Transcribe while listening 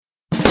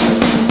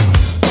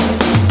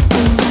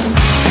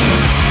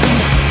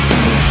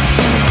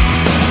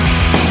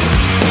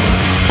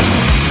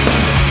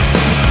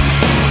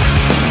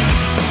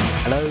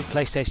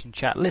PlayStation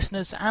Chat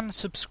listeners and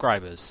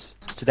subscribers.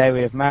 Today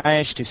we have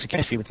managed to secure an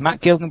interview with Matt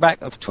Gilgenbach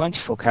of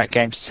 24 Caret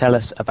Games to tell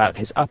us about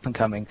his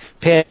up-and-coming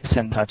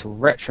PSN title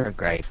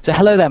Retrograde. So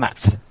hello there,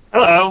 Matt.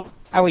 Hello.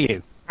 How are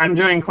you? I'm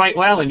doing quite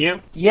well, and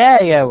you?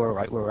 Yeah, we're all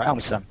right, aren't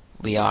we, son?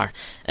 We are.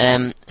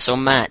 So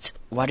Matt,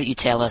 why don't you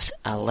tell us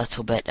a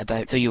little bit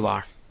about who you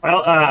are?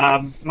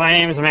 Well, my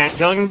name is Matt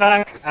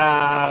Gilgenbach.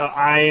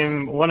 I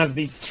am one of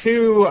the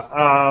two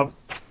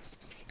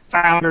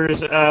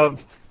founders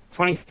of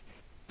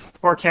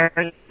 24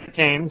 Caret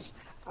Games.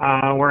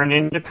 We're an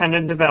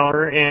independent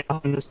developer in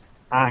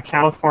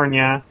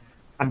California.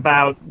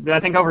 About, I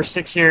think, over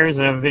 6 years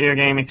of video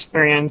game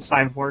experience.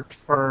 I've worked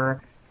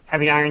for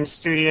Heavy Iron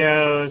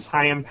Studios,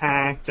 High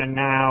Impact, and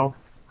now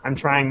I'm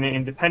trying the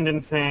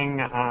independent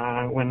thing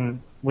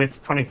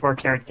with 24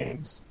 Caret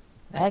Games.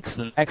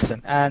 Excellent.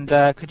 And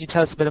could you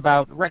tell us a bit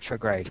about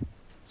Retrograde?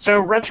 So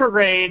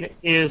Retrograde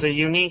is a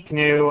unique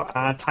new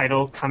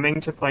title coming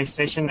to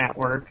PlayStation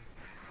Network.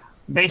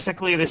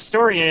 Basically, the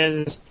story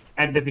is,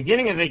 at the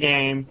beginning of the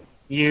game,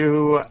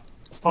 you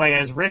play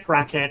as Rick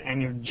Rocket,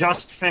 and you've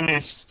just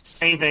finished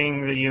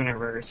saving the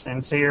universe.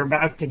 And so you're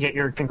about to get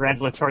your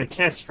congratulatory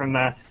kiss from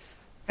the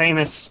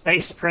famous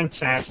space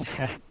princess,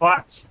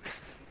 but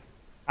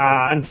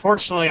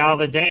unfortunately all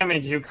the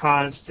damage you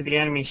caused to the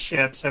enemy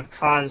ships have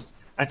caused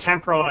a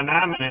temporal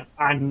anomaly,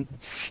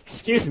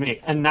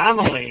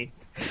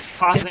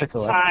 causing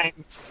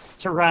time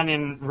to run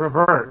in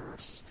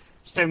reverse.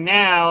 So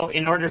now,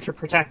 in order to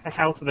protect the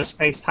health of the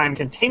space-time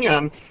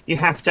continuum, you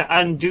have to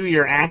undo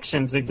your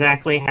actions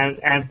exactly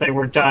as they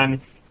were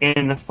done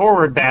in the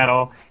forward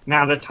battle.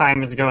 Now that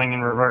time is going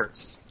in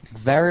reverse.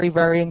 Very,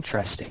 very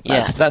interesting.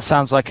 Yeah. That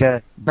sounds like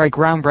a very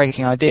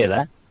groundbreaking idea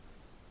there.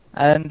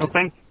 And Well,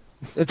 thank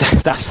you.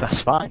 that's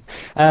fine.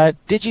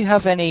 Did you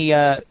have any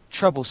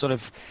trouble sort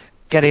of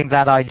getting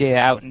that idea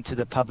out into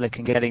the public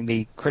and getting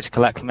the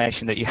critical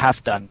acclamation that you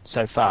have done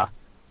so far?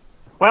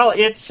 Well,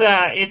 it's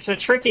a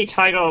tricky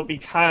title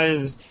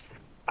because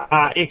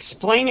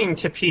explaining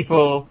to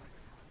people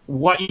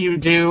what you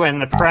do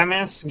and the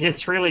premise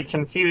gets really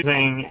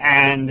confusing,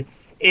 and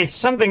it's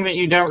something that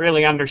you don't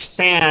really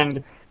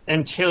understand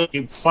until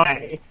you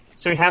play.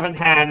 So we haven't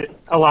had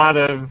a lot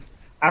of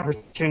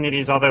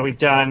opportunities, although we've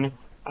done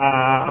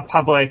a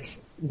public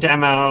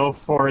demo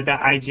for the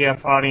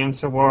IGF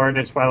Audience Award,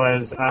 as well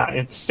as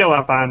it's still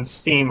up on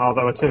Steam,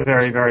 although it's a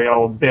very, very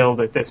old build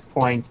at this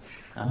point.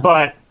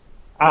 But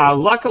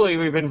luckily,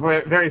 we've been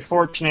very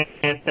fortunate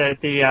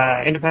that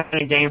the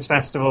Independent Games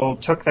Festival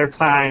took their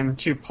time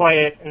to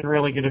play it and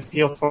really get a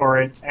feel for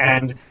it,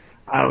 and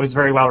it was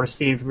very well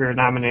received. We were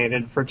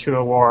nominated for 2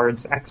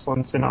 awards,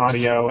 Excellence in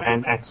Audio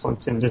and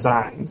Excellence in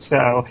Design.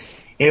 So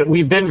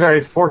we've been very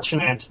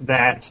fortunate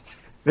that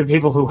the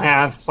people who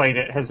have played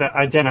it has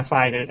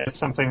identified it as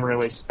something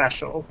really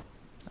special.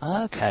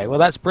 Okay, well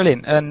that's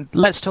brilliant. And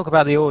let's talk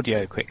about the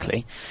audio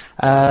quickly.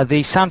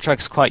 The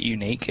soundtrack's quite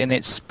unique, and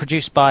it's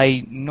produced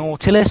by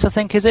Nautilus, I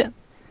think, is it?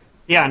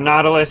 Yeah,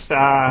 Nautilus.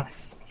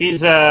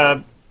 He's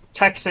a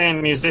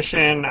Texan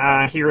musician.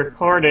 He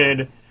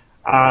recorded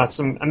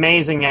some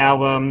amazing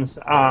albums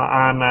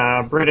on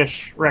a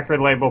British record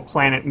label,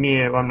 Planet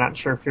Mew. I'm not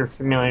sure if you're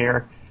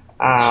familiar.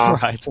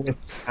 Right.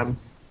 With them.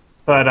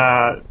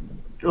 But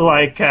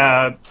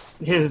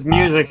his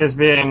music has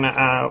been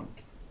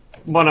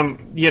one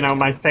of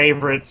my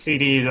favorite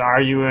CDs.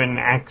 Are You an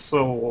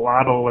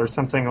Axolotl or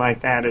something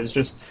like that? Is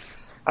just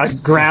a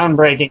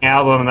groundbreaking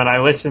album that I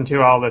listen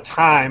to all the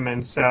time.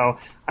 And so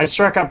I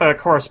struck up a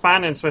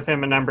correspondence with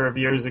him a number of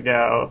years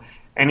ago,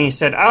 and he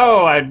said,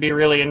 I'd be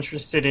really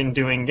interested in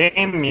doing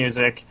game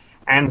music.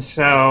 And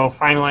so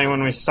finally,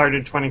 when we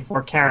started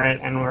 24 Caret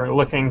and we're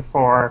looking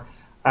for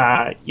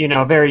a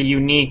very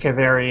unique, a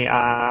very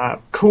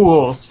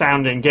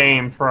cool-sounding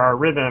game for our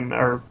rhythm,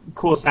 or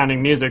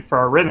cool-sounding music for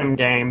our rhythm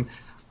game,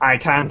 I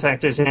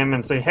contacted him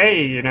and said,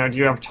 hey, do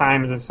you have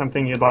time? Is this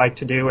something you'd like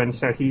to do? And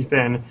so he's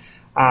been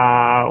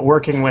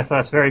working with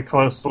us very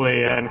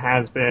closely and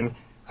has been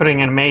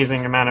putting an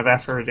amazing amount of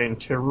effort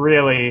into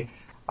really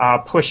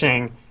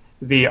pushing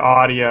the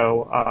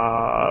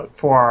audio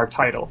for our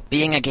title.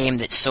 Being a game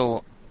that's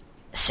so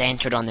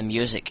centered on the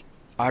music,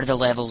 are the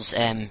levels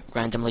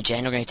randomly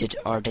generated,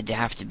 or did they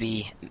have to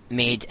be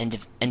made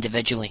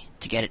individually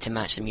to get it to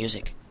match the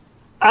music?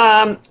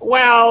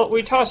 Well,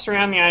 we tossed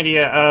around the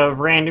idea of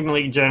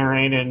randomly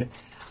generated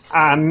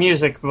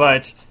levels,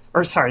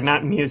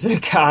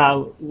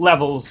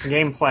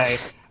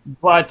 gameplay.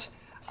 But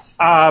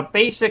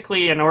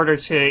basically, in order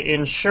to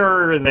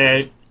ensure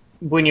that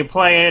when you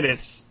play it,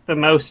 it's the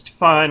most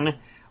fun,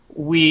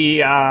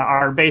 we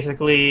are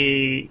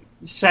basically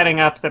setting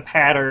up the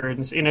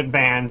patterns in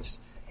advance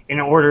in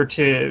order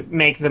to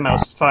make the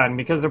most fun.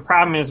 Because the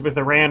problem is with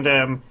the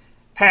random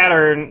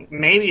pattern,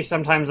 maybe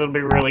sometimes it'll be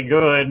really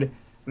good,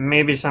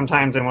 maybe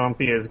sometimes it won't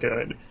be as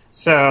good.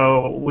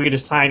 So we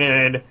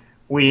decided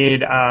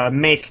we'd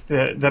make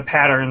the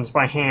patterns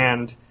by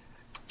hand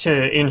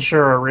to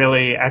ensure a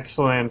really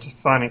excellent,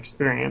 fun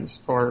experience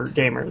for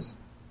gamers.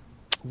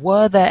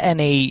 Were there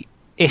any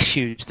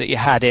issues that you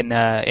had in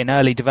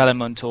early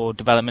development or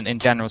development in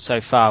general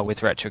so far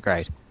with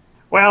Retrograde?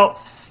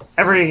 Well,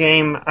 every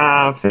game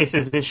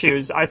faces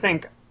issues. I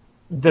think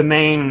the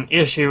main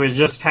issue is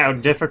just how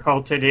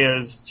difficult it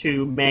is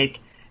to make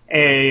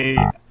a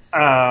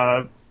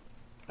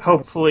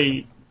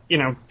hopefully,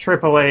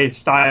 AAA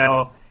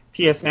style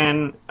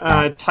PSN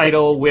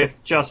title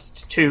with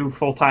just 2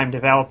 full-time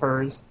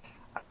developers.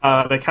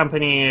 The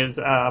company is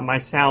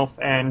myself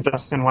and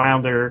Justin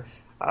Wilder,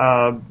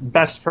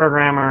 best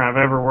programmer I've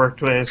ever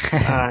worked with in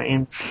the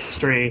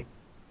industry.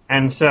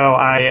 And so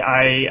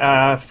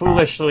I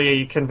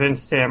foolishly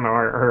convinced him,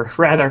 or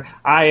rather,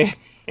 I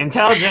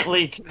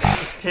intelligently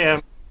convinced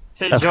him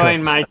to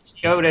join my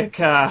chaotic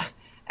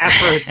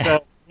efforts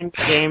in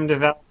game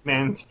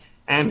development,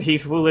 and he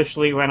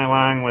foolishly went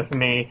along with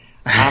me.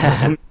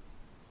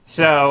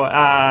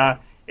 So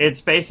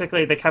it's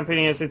basically the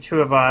company is the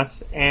 2 of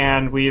us,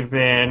 and we've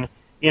been,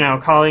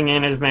 calling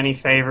in as many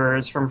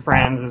favors from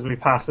friends as we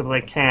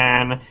possibly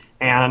can,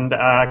 and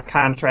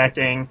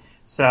contracting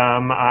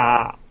some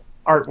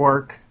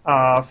artwork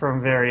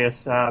from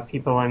various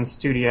people in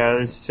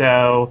studios.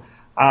 So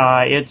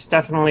it's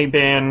definitely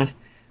been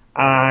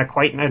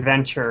quite an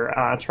adventure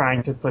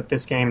trying to put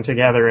this game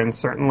together, and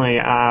certainly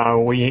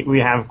we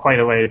have quite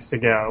a ways to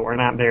go. We're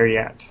not there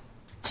yet.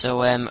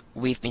 So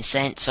we've been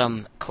sent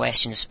some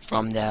questions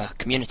from the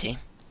community.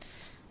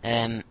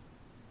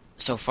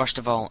 So first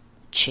of all,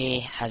 Che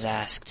has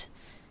asked,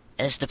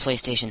 is the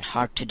PlayStation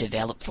hard to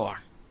develop for,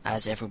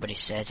 as everybody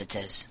says it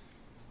is?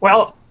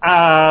 Well,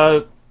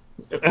 of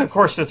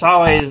course, it's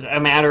always a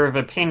matter of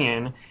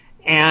opinion.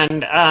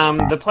 And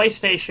the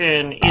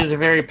PlayStation is a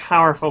very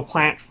powerful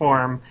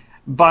platform,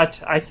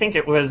 but I think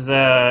it was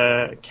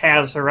Kaz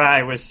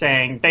Harai was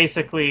saying,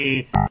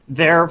 basically,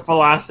 their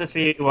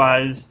philosophy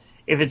was,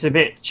 if it's a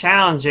bit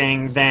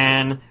challenging,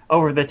 then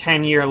over the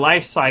 10-year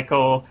life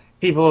cycle,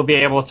 people will be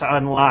able to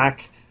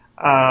unlock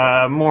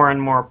more and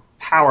more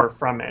power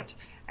from it.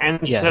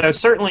 And so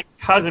certainly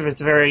because of its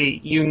very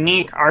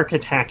unique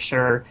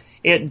architecture,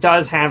 it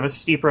does have a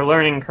steeper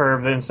learning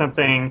curve than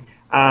something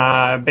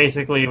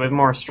basically with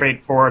more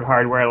straightforward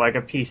hardware like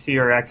a PC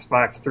or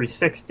Xbox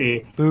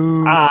 360.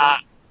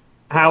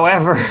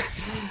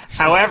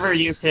 However,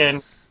 you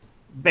can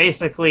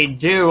basically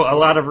do a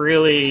lot of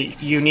really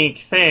unique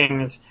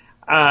things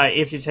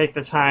if you take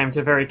the time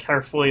to very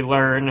carefully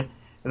learn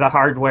the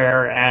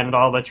hardware and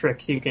all the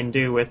tricks you can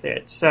do with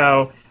it.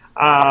 So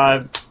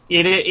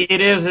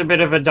it is a bit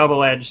of a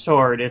double-edged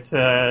sword. It's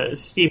a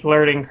steep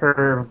learning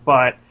curve,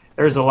 but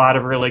there's a lot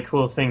of really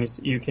cool things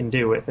you can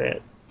do with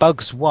it.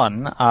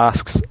 Bugs1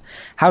 asks,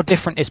 how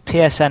different is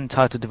PSN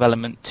title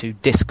development to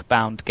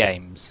disc-bound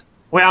games?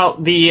 Well,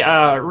 the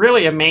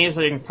really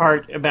amazing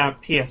part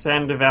about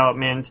PSN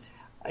development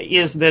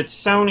is that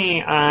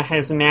Sony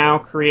has now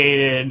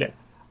created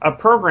a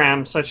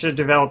program such that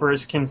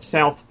developers can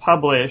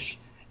self-publish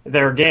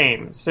their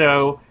game.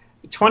 So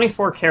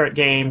 24 Caret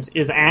Games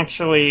is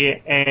actually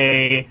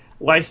a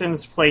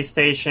licensed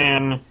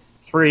PlayStation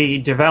 3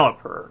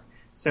 developer,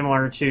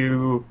 similar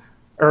to,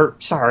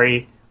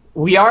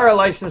 we are a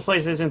licensed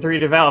PlayStation 3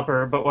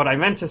 developer, but what I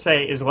meant to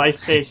say is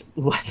licensed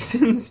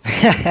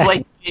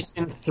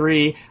PlayStation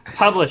 3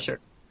 publisher.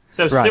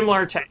 So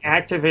similar to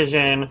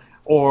Activision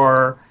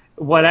or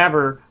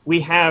whatever, we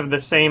have the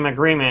same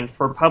agreement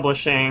for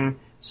publishing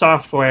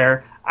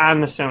software on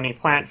the Sony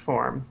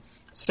platform.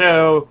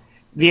 So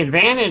the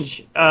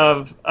advantage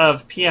of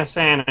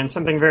PSN, and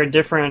something very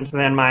different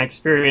than my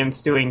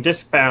experience doing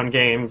disc-bound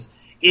games,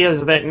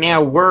 is that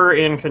now we're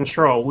in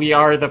control. We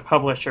are the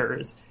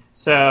publishers.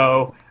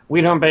 So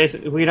we don't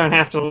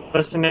have to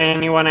listen to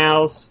anyone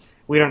else.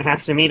 We don't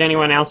have to meet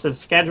anyone else's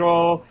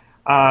schedule.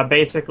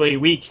 Basically,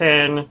 we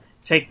can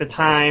take the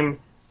time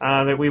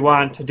that we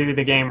want to do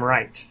the game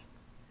right.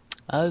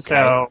 Okay.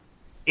 So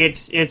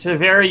it's a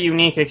very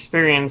unique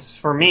experience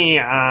for me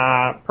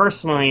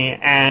personally,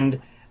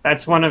 and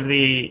that's one of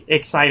the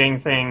exciting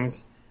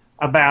things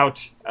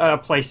about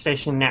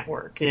PlayStation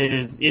Network.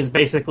 Is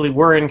basically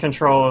we're in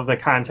control of the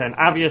content.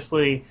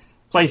 Obviously,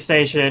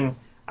 PlayStation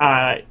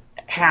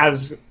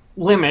has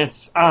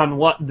limits on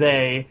what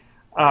they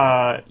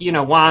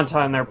want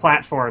on their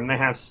platform. They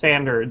have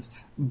standards,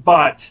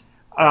 but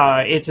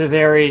it's a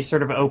very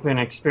sort of open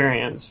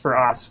experience for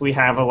us. We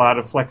have a lot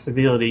of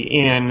flexibility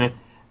in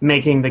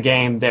making the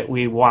game that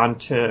we want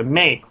to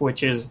make,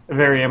 which is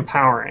very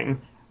empowering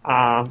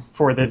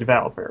for the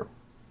developer.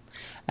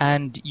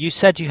 And you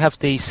said you have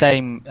the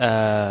same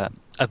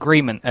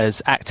agreement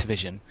as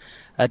Activision.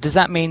 Does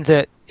that mean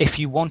that if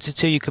you wanted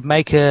to, you could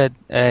make a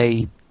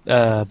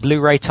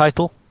Blu-ray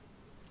title?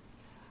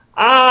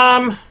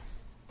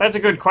 That's a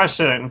good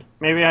question.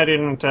 Maybe I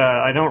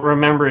don't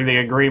remember the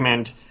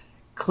agreement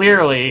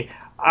clearly,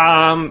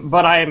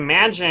 but I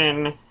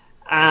imagine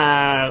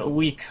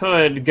we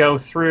could go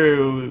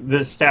through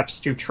the steps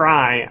to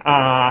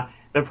try.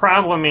 The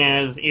problem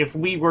is, if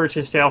we were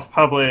to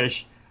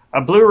self-publish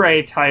a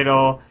Blu-ray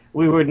title,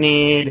 we would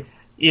need,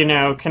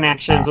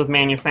 connections with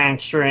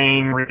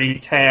manufacturing,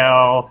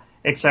 retail,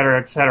 et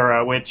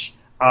cetera, which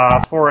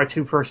for a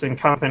two-person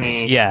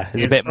company. Yeah,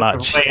 it's a bit sort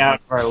much. Of way out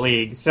of our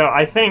league. So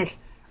I think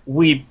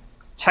we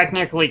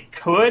technically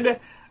could,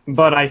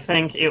 but I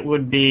think it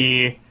would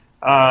be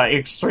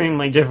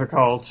extremely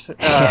difficult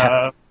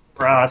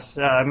for us.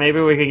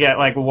 Maybe we could get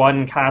like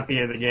one copy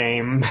of the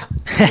game.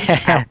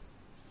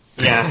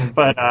 Yeah,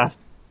 but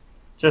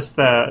just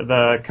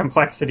the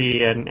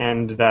complexity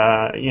and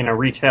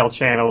retail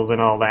channels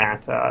and all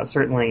that,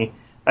 certainly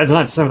that's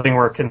not something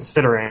we're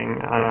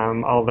considering,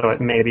 although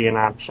it may be an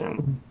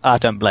option. I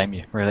don't blame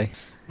you, really.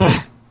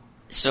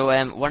 So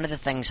one of the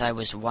things I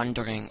was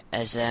wondering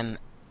is,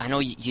 I know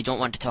you don't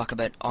want to talk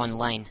about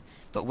online,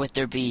 but would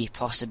there be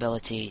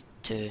possibility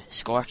to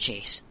score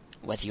chase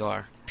with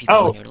your people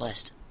on your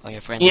list, or your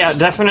friend list? Yeah,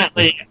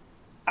 definitely.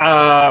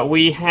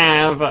 We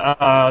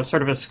have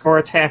sort of a score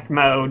attack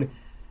mode,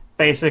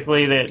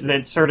 basically,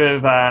 that sort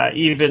of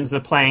evens the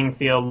playing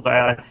field.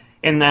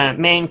 In the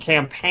main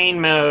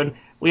campaign mode,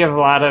 we have a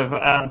lot of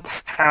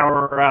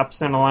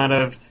power-ups and a lot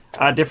of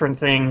different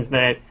things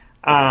that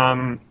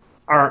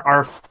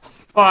are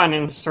fun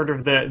in sort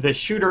of the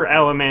shooter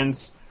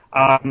elements,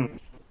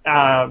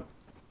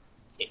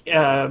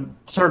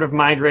 sort of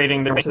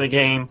migrating to the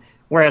game.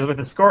 Whereas with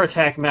the score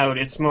attack mode,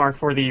 it's more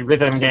for the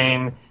rhythm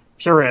game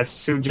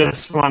purists who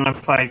just want to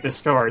fight the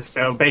scores.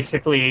 So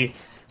basically,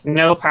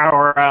 no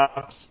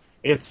power-ups.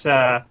 It's,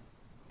 you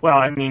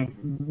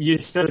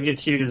still get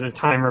to use a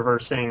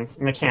time-reversing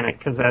mechanic,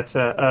 because that's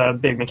a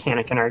big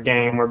mechanic in our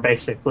game, where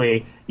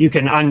basically you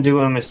can undo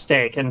a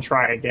mistake and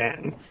try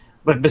again.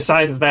 But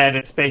besides that,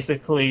 it's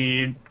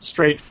basically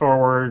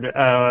straightforward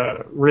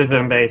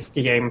rhythm-based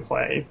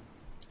gameplay.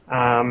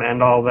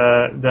 And all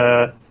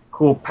the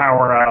cool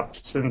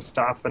power-ups and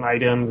stuff and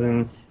items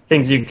and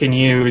things you can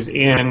use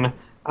in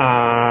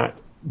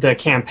the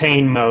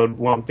campaign mode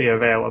won't be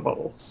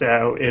available.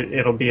 So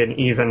it'll be an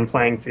even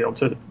playing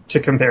field to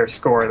compare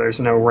score. There's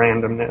no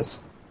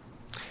randomness.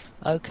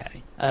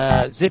 Okay.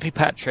 Zippy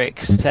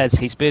Patrick says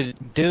he's been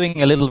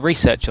doing a little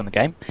research on the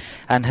game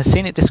and has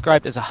seen it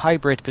described as a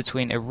hybrid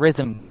between a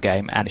rhythm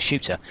game and a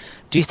shooter.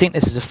 Do you think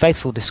this is a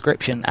faithful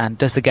description, and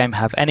does the game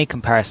have any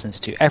comparisons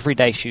to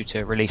Everyday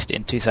Shooter released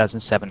in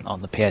 2007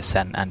 on the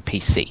PSN and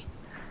PC?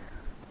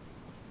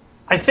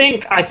 I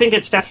think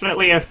it's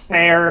definitely a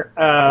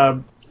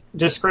fair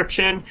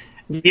description.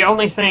 The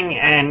only thing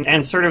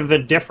and sort of the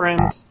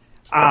difference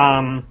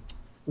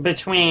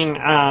between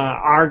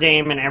our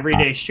game and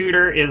Everyday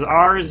Shooter is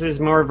ours is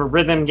more of a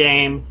rhythm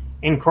game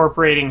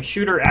incorporating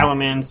shooter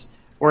elements,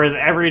 whereas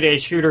Everyday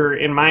Shooter,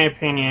 in my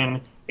opinion,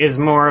 is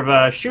more of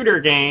a shooter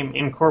game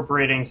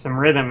incorporating some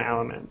rhythm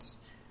elements.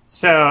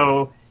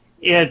 So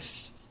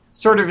it's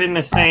sort of in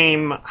the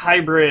same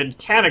hybrid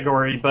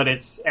category, but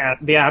it's at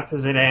the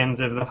opposite ends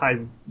of the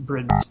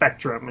hybrid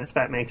spectrum, if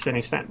that makes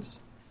any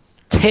sense.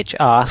 Titch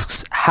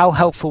asks, how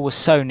helpful was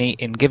Sony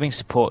in giving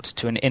support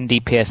to an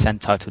indie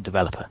PSN title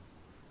developer?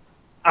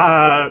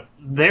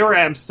 They were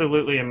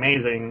absolutely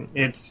amazing.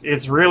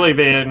 It's really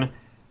been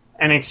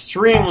an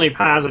extremely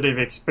positive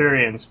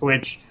experience,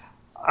 which,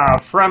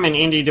 from an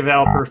indie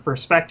developer's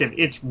perspective,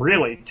 it's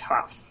really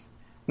tough.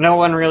 No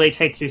one really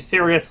takes you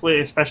seriously,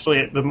 especially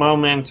at the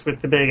moment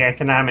with the big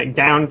economic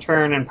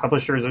downturn, and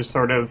publishers are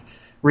sort of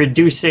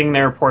reducing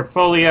their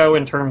portfolio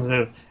in terms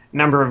of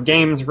number of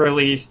games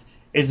released.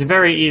 It's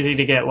very easy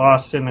to get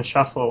lost in the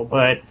shuffle,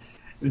 but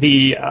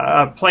the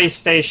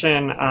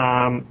PlayStation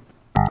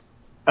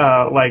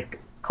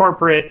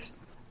corporate,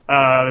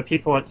 the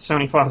people at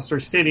Sony Foster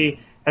City,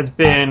 has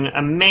been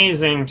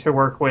amazing to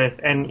work with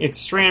and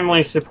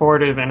extremely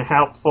supportive and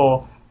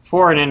helpful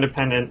for an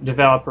independent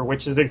developer,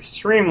 which is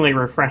extremely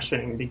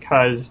refreshing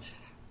because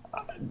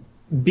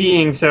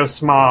being so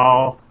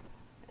small,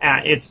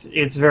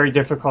 it's very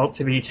difficult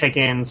to be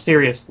taken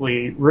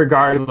seriously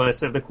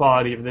regardless of the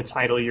quality of the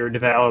title you're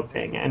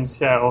developing. And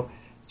so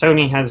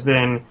Sony has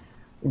been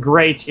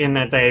great in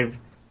that they've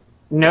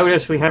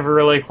noticed we have a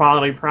really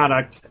quality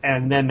product,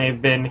 and then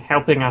they've been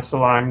helping us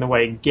along the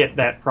way get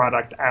that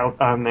product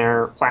out on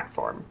their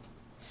platform.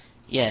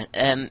 Yeah,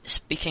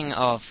 speaking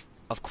of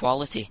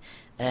quality,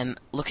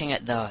 looking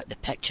at the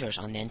pictures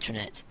on the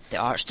internet, the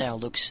art style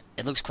looks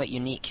quite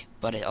unique,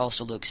 but it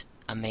also looks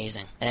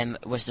amazing.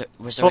 Was there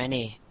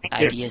any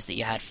ideas that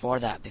you had for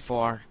that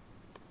before,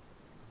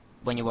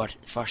 when you were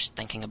first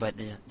thinking about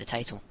the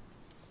title?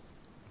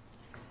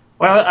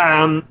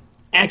 Well,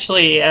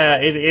 actually,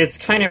 it's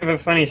kind of a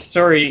funny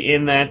story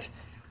in that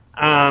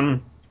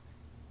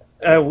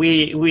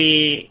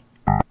we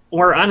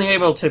were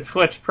unable to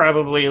put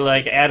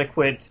probably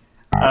adequate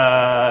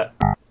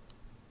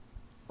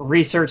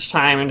research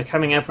time into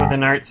coming up with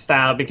an art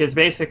style, because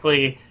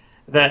basically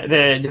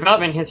the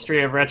development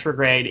history of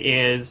Retrograde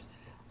is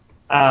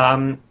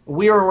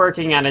we were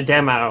working on a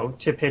demo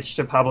to pitch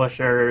to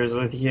publishers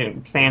with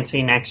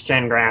fancy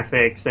next-gen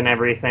graphics and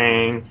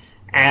everything,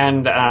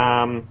 and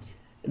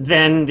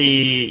then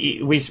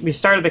we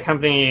started the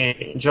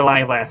company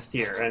July last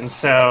year, and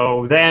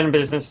so then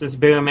business was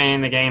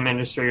booming, the game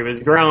industry was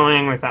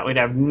growing, we thought we'd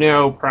have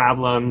no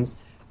problems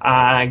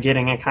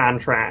getting a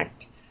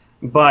contract.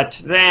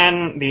 But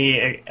then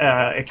the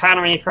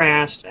economy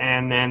crashed,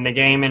 and then the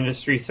game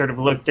industry sort of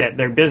looked at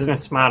their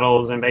business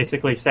models and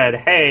basically said,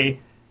 hey,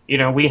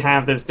 we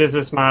have this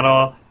business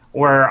model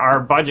where our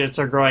budgets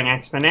are growing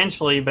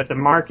exponentially, but the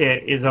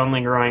market is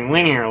only growing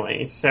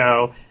linearly.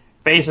 So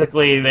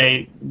basically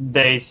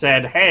they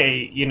said,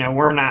 hey,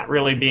 we're not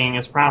really being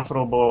as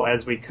profitable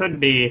as we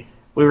could be.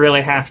 We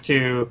really have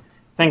to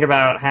think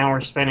about how we're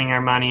spending our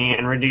money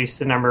and reduce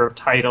the number of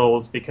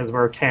titles because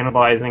we're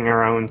cannibalizing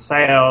our own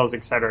sales,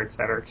 et cetera, et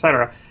cetera, et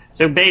cetera.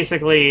 So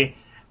basically,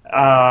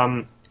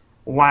 while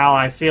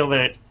I feel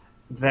that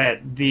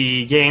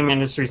the game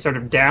industry sort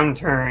of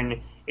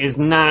downturn is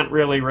not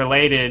really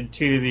related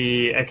to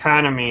the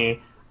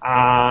economy,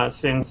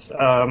 since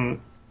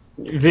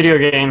video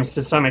games,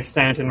 to some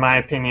extent, in my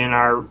opinion,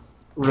 are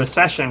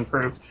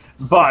recession-proof,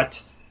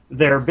 but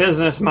their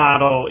business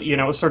model,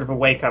 is sort of a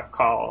wake-up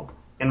call.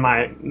 In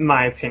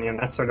my opinion,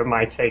 that's sort of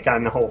my take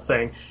on the whole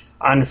thing.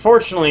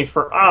 Unfortunately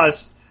for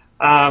us,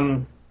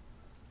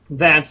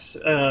 that's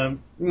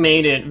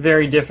made it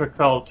very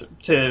difficult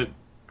to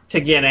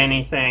get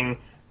anything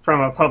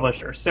from a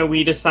publisher. So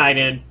we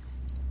decided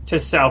to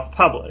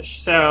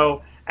self-publish.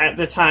 So at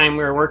the time,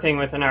 we were working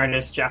with an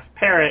artist, Jeff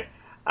Caret,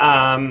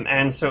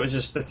 and so it was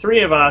just the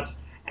three of us.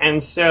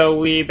 And so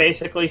we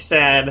basically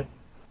said,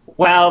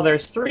 well,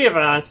 there's three of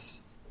us.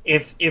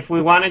 If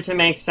we wanted to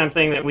make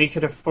something that we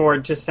could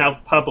afford to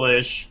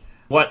self-publish,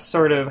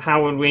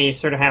 how would we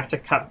sort of have to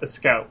cut the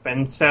scope?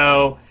 And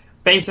so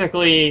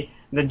basically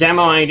the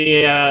demo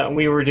idea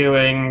we were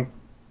doing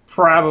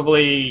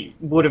probably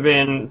would have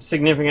been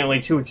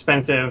significantly too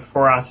expensive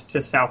for us to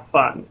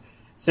self-fund.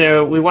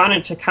 So we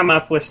wanted to come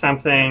up with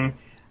something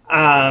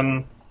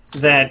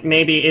that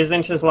maybe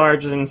isn't as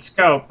large in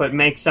scope but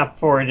makes up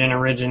for it in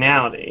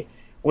originality,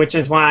 which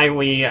is why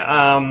we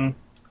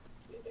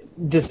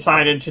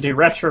decided to do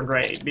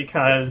Retrograde,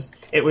 because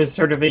it was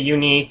sort of a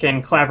unique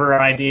and clever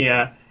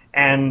idea.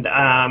 And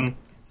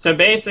so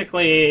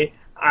basically,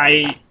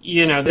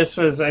 this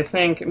was, I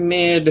think,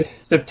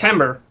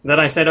 mid-September that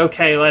I said,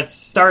 okay, let's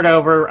start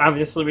over.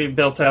 Obviously, we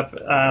built up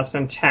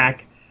some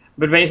tech,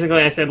 but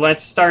basically I said,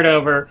 let's start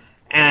over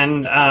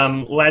and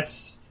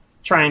let's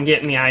try and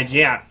get in the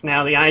IGF.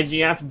 Now, the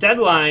IGF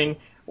deadline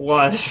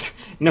was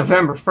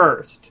November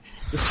 1st.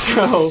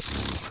 So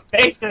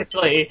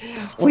basically,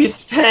 we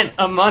spent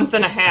a month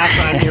and a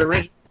half on the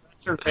original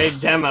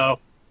Retrograde demo,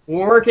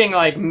 working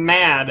like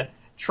mad,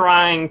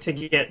 trying to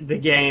get the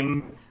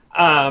game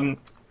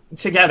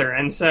together.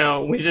 And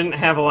so we didn't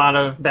have a lot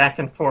of back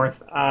and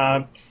forth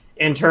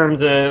in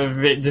terms of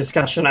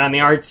discussion on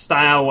the art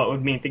style, what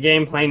would meet the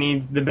gameplay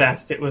needs the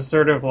best. It was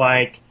sort of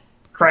like,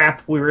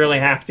 crap, we really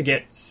have to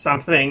get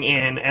something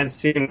in as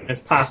soon as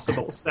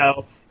possible.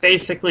 So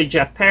basically,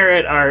 Jeff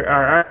Caret, our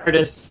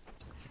artist,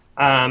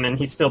 and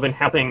he's still been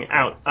helping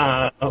out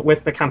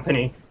with the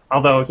company,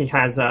 although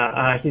he's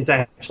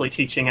actually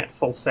teaching at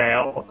Full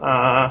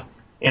Sail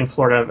in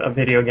Florida, a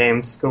video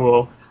game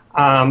school.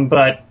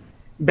 But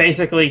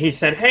basically he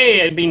said, hey,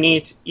 it'd be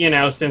neat,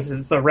 since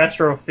it's the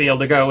retro field,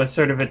 to go with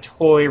sort of a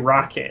toy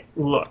rocket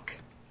look.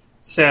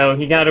 So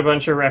he got a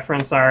bunch of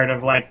reference art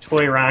of like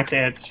toy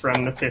rockets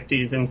from the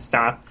 50s and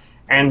stuff.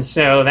 And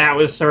so that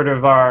was sort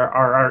of our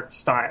art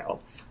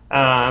style.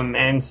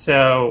 And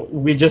so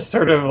we just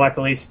sort of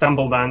luckily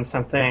stumbled on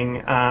something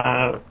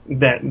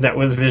that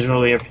was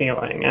visually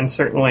appealing. And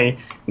certainly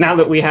now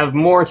that we have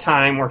more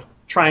time, we're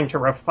trying to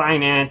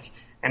refine it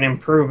and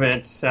improve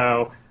it.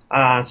 So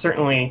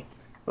certainly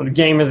the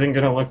game isn't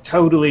going to look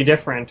totally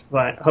different,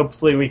 but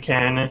hopefully we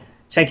can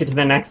take it to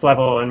the next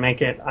level and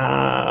make it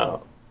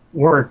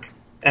work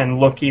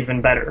and look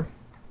even better.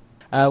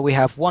 We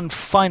have one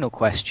final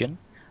question,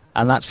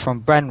 and that's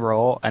from Bren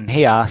Raw, and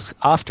he asks,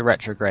 after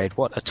Retrograde,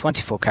 what are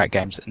 24 Carat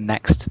Games'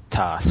 next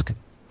task?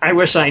 I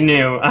wish I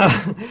knew.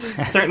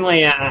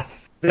 Certainly,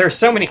 there are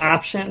so many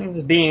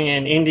options. Being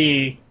an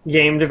indie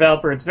game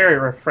developer, it's very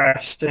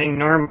refreshing.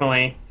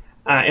 Normally,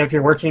 if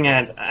you're working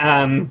at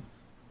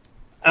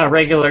a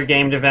regular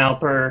game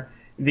developer,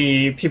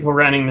 the people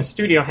running the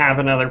studio have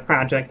another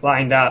project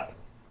lined up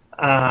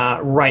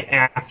right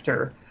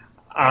after.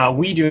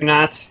 We do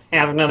not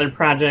have another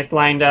project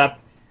lined up.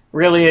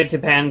 Really, it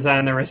depends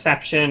on the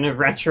reception of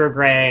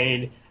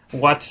Retrograde,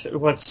 what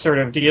sort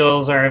of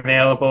deals are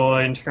available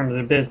in terms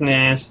of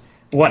business,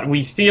 what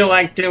we feel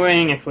like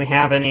doing, if we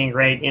have any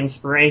great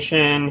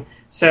inspiration.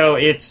 So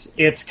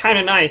it's kind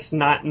of nice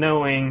not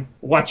knowing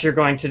what you're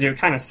going to do.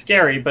 Kind of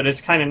scary, but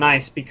it's kind of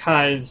nice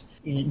because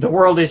the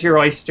world is your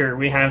oyster.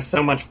 We have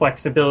so much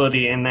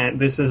flexibility in that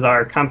this is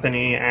our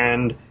company,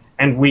 and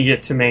we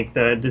get to make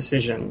the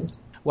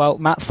decisions. Well,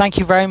 Matt, thank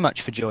you very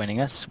much for joining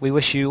us. We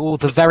wish you all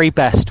the very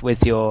best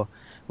with your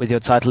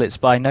title. It's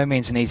by no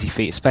means an easy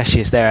feat,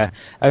 especially as there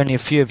are only a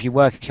few of you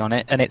working on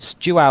it, and it's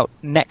due out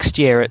next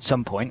year at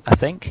some point, I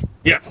think.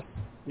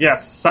 Yes,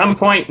 some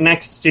point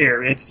next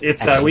year. It's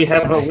we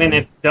have a when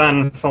it's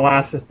done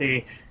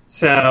philosophy,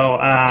 so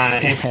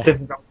it's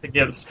difficult to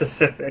give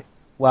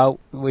specifics. Well,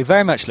 we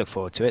very much look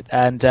forward to it,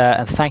 and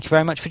thank you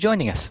very much for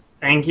joining us.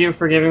 Thank you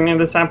for giving me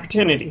this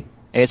opportunity.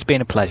 It's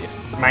been a pleasure.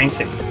 Mine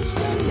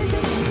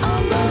too.